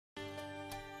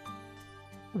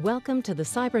Welcome to the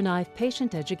CyberKnife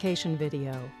patient education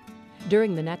video.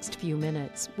 During the next few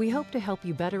minutes, we hope to help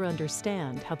you better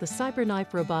understand how the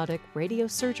CyberKnife robotic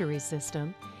radiosurgery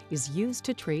system is used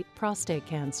to treat prostate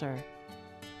cancer.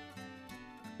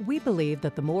 We believe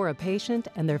that the more a patient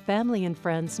and their family and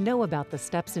friends know about the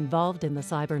steps involved in the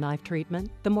CyberKnife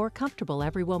treatment, the more comfortable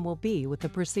everyone will be with the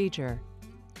procedure.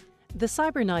 The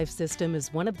CyberKnife system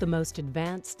is one of the most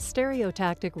advanced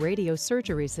stereotactic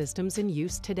radiosurgery systems in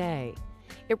use today.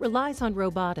 It relies on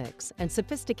robotics and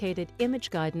sophisticated image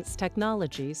guidance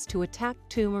technologies to attack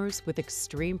tumors with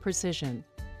extreme precision.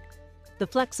 The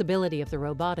flexibility of the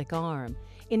robotic arm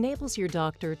enables your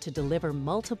doctor to deliver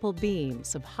multiple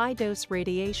beams of high-dose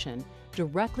radiation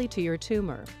directly to your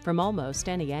tumor from almost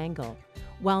any angle,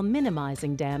 while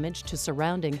minimizing damage to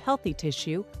surrounding healthy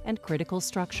tissue and critical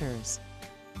structures.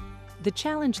 The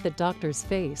challenge that doctors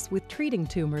face with treating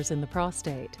tumors in the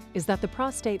prostate is that the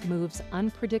prostate moves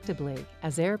unpredictably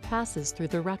as air passes through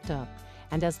the rectum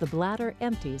and as the bladder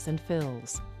empties and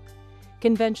fills.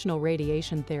 Conventional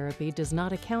radiation therapy does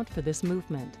not account for this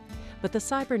movement, but the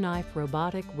CyberKnife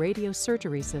robotic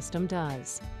radiosurgery system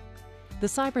does. The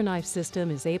CyberKnife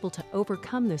system is able to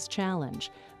overcome this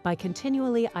challenge by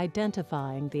continually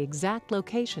identifying the exact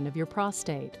location of your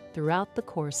prostate throughout the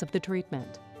course of the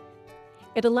treatment.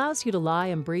 It allows you to lie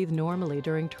and breathe normally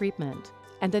during treatment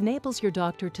and enables your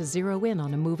doctor to zero in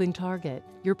on a moving target,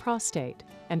 your prostate,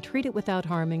 and treat it without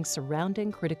harming surrounding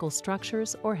critical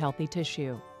structures or healthy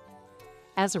tissue.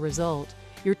 As a result,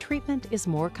 your treatment is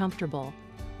more comfortable,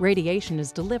 radiation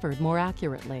is delivered more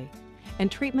accurately,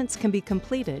 and treatments can be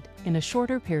completed in a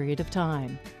shorter period of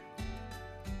time.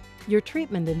 Your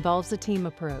treatment involves a team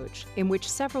approach in which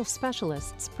several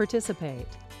specialists participate.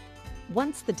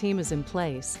 Once the team is in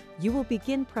place, you will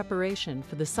begin preparation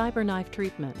for the CyberKnife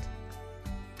treatment.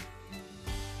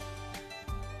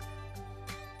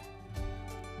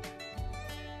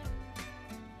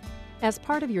 As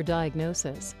part of your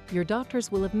diagnosis, your doctors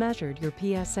will have measured your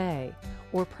PSA,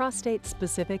 or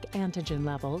prostate-specific antigen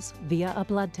levels, via a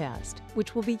blood test,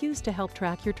 which will be used to help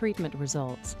track your treatment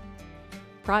results.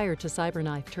 Prior to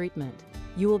CyberKnife treatment,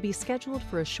 you will be scheduled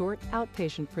for a short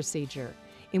outpatient procedure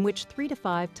in which 3 to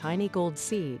 5 tiny gold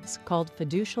seeds, called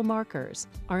fiducial markers,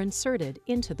 are inserted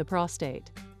into the prostate.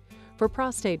 For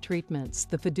prostate treatments,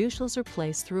 the fiducials are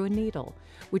placed through a needle,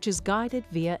 which is guided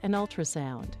via an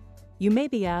ultrasound. You may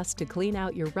be asked to clean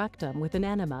out your rectum with an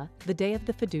enema the day of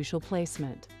the fiducial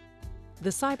placement. The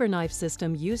CyberKnife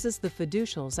system uses the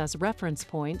fiducials as reference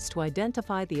points to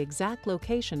identify the exact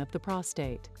location of the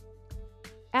prostate.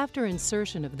 After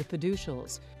insertion of the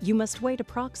fiducials, you must wait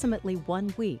approximately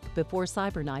 1 week before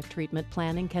CyberKnife treatment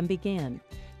planning can begin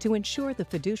to ensure the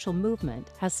fiducial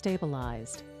movement has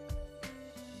stabilized.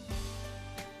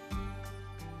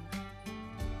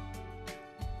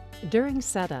 During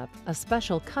setup, a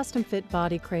special custom-fit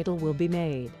body cradle will be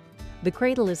made. The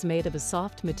cradle is made of a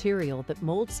soft material that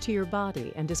molds to your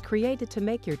body and is created to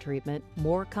make your treatment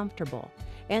more comfortable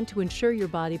and to ensure your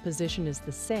body position is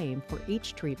the same for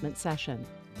each treatment session.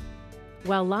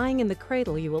 While lying in the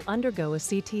cradle, you will undergo a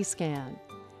CT scan.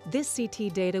 This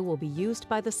CT data will be used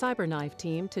by the CyberKnife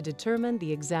team to determine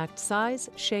the exact size,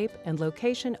 shape, and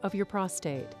location of your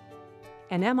prostate.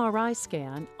 An MRI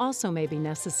scan also may be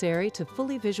necessary to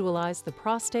fully visualize the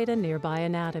prostate and nearby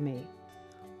anatomy.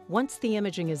 Once the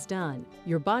imaging is done,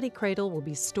 your body cradle will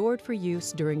be stored for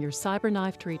use during your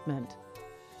CyberKnife treatment.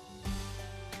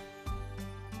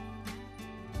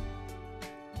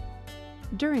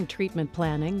 During treatment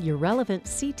planning, your relevant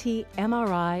CT,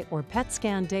 MRI, or PET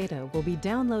scan data will be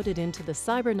downloaded into the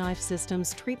CyberKnife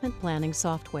system's treatment planning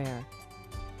software.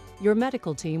 Your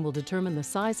medical team will determine the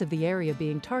size of the area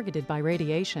being targeted by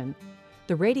radiation,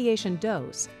 the radiation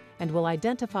dose, and will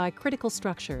identify critical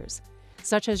structures,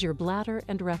 such as your bladder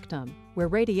and rectum, where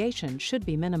radiation should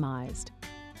be minimized.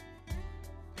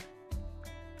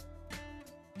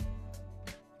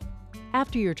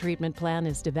 After your treatment plan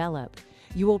is developed,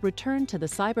 you will return to the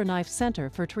CyberKnife Center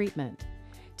for treatment.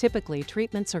 Typically,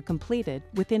 treatments are completed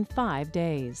within 5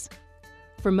 days.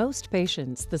 For most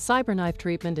patients, the CyberKnife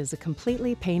treatment is a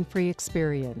completely pain-free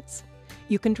experience.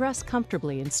 You can dress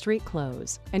comfortably in street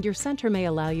clothes, and your center may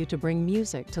allow you to bring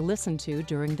music to listen to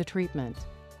during the treatment.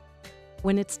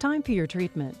 When it's time for your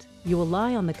treatment, you will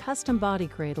lie on the custom body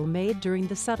cradle made during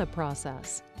the setup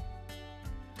process.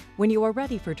 When you are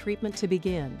ready for treatment to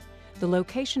begin, the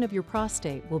location of your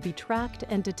prostate will be tracked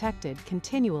and detected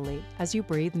continually as you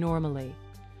breathe normally.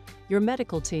 Your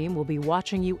medical team will be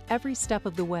watching you every step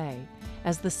of the way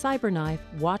as the CyberKnife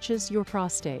watches your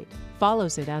prostate,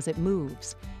 follows it as it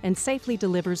moves, and safely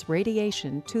delivers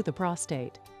radiation to the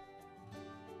prostate.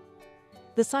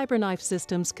 The CyberKnife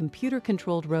system's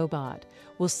computer-controlled robot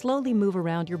will slowly move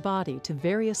around your body to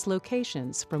various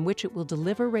locations from which it will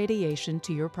deliver radiation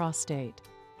to your prostate.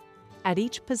 At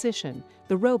each position,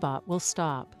 the robot will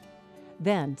stop.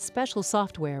 Then, special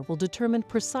software will determine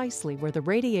precisely where the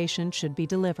radiation should be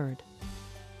delivered.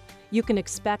 You can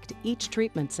expect each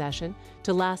treatment session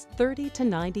to last 30 to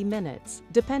 90 minutes,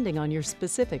 depending on your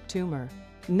specific tumor.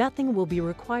 Nothing will be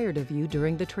required of you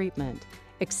during the treatment,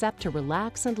 except to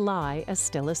relax and lie as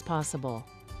still as possible.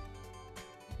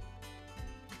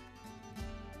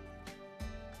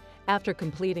 After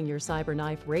completing your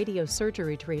CyberKnife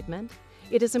radiosurgery treatment,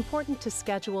 it is important to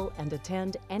schedule and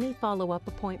attend any follow-up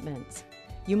appointments.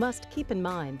 You must keep in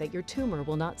mind that your tumor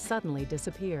will not suddenly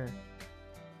disappear.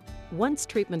 Once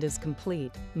treatment is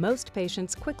complete, most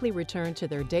patients quickly return to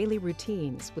their daily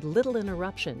routines with little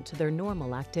interruption to their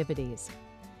normal activities.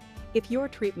 If your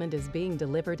treatment is being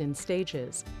delivered in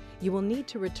stages, you will need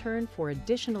to return for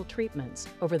additional treatments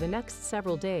over the next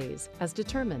several days as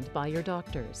determined by your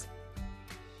doctors.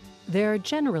 There are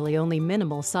generally only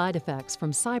minimal side effects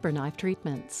from CyberKnife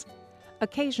treatments.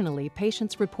 Occasionally,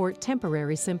 patients report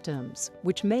temporary symptoms,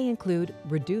 which may include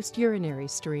reduced urinary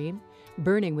stream,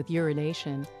 burning with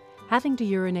urination, having to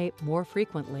urinate more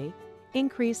frequently,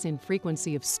 increase in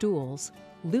frequency of stools,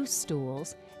 loose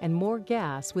stools, and more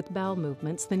gas with bowel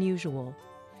movements than usual.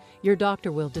 Your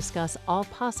doctor will discuss all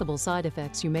possible side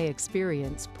effects you may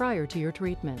experience prior to your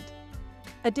treatment.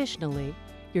 Additionally,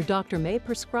 your doctor may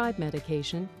prescribe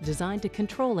medication designed to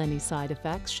control any side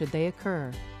effects should they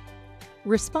occur.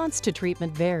 Response to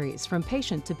treatment varies from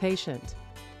patient to patient.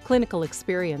 Clinical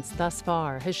experience thus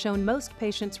far has shown most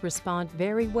patients respond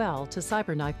very well to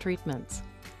CyberKnife treatments.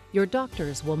 Your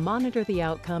doctors will monitor the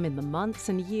outcome in the months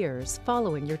and years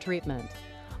following your treatment,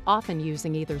 often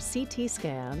using either CT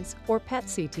scans or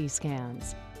PET-CT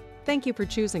scans. Thank you for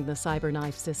choosing the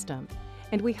CyberKnife system,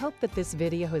 and we hope that this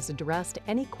video has addressed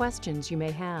any questions you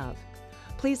may have.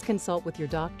 Please consult with your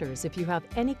doctors if you have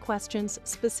any questions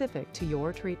specific to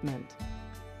your treatment.